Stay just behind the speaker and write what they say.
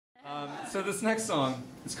So this next song,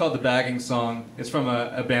 it's called The Bagging Song. It's from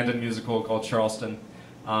an abandoned musical called Charleston,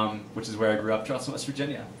 which is where I grew up, Charleston, West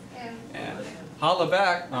Virginia. And holla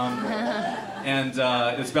back. And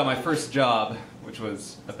it's about my first job, which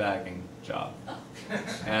was a bagging job.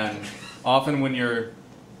 And often when you're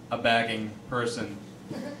a bagging person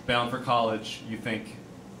bound for college, you think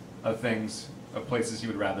of things, of places you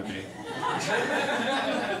would rather be.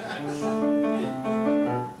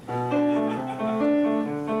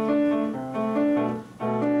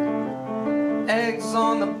 Eggs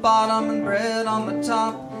on the bottom and bread on the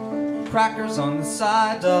top, crackers on the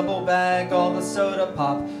side, double bag all the soda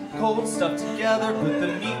pop, cold stuff together, put the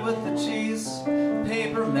meat with the cheese,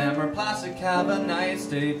 paper, MAAM, or plastic, have a nice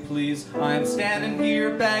day please. I'm standing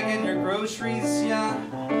here bagging your groceries, yeah,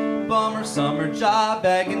 bummer summer job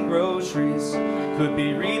bagging groceries, could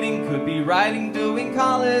be reading, could be writing, doing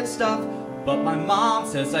college stuff, but my mom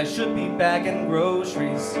says I should be bagging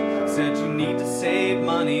groceries. Said you need to save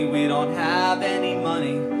money, we don't have any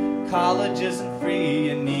money. College isn't free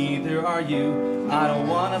and neither are you. I don't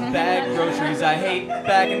want to bag groceries, I hate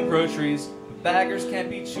bagging groceries. But baggers can't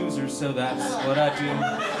be choosers, so that's what I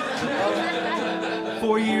do.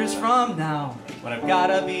 4 years from now, when I've got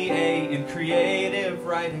a BA in creative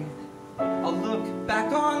writing, I'll look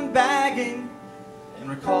back on bagging and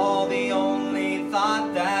recall the only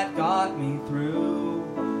thought that got me through.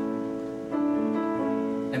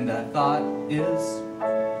 And that thought is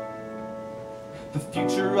the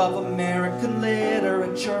future of American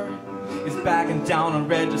literature is bagging down on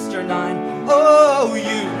Register 9. Oh,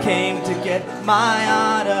 you came to get my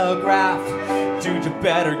autograph. Dude, you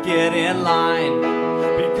better get in line,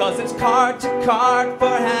 because it's cart to cart for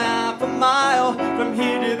half a mile, from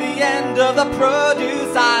here to the end of the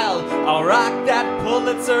produce aisle. I'll rock that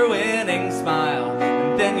Pulitzer-winning smile,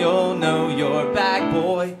 and then you'll know your bag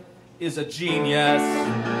boy is a genius.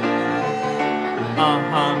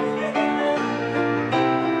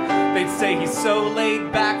 They'd say he's so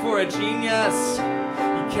laid back for a genius.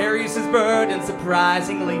 He carries his burden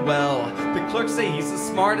surprisingly well. The clerks say he's the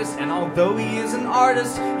smartest, and although he is an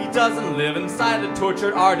artist, he doesn't live inside a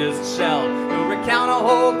tortured artist's shell. He'll recount a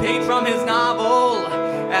whole page from his novel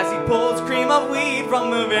as he pulls cream of wheat from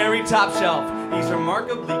the very top shelf. He's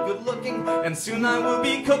remarkably good looking, and soon I will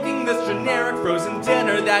be cooking this generic frozen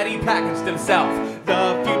dinner that he packaged himself.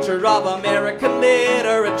 The future of American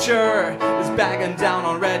literature is bagging down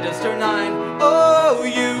on Register 9. Oh,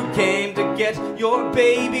 you came to get your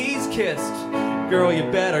babies kissed. Girl, you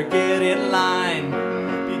better get in line,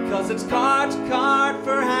 because it's cart to cart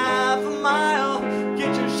for half a mile.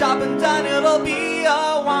 Get your shopping done, it'll be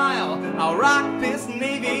a while. I'll rock this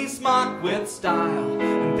navy smock with style,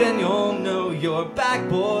 and then you'll know your bag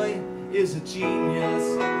boy is a genius.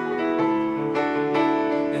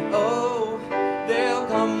 And oh, there'll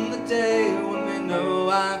come the day when they know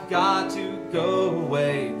I've got to go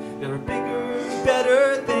away. There are bigger,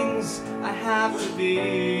 better things I have to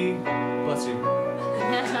be. Bless you.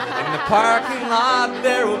 In the parking lot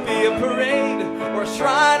there will be a parade, or a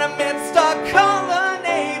shrine amidst a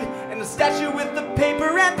colonnade, and a statue with the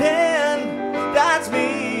paper and pen, that's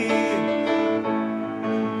me.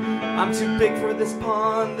 I'm too big for this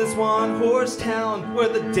pond, this one-horse town, where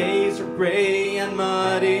the days are gray and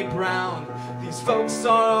muddy brown. These folks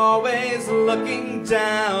are always looking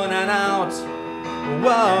down and out.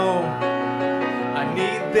 Whoa, I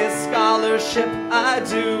need this scholarship, I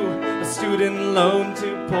do. A student loan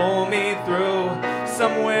to pull me through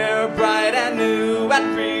somewhere bright and new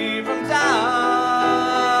and free from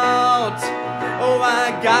doubt. Oh,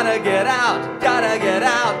 I gotta get out, gotta get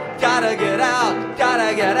out, gotta get out,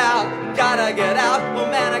 gotta get out, gotta get out. Oh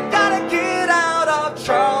man, I gotta get out of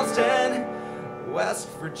Charleston, West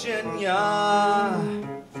Virginia.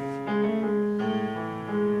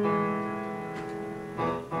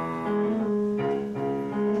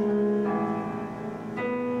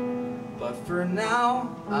 For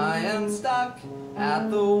now, I am stuck at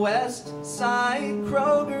the West Side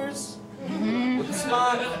Kroger's with a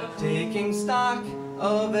smart, taking stock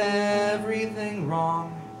of everything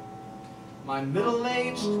wrong. My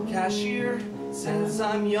middle-aged cashier says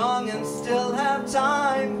I'm young and still have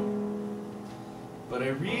time, but I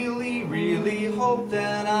really, really hope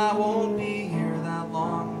that I won't be here that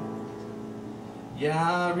long.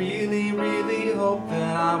 Yeah, I really, really hope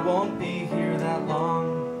that I won't be here that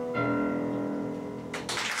long.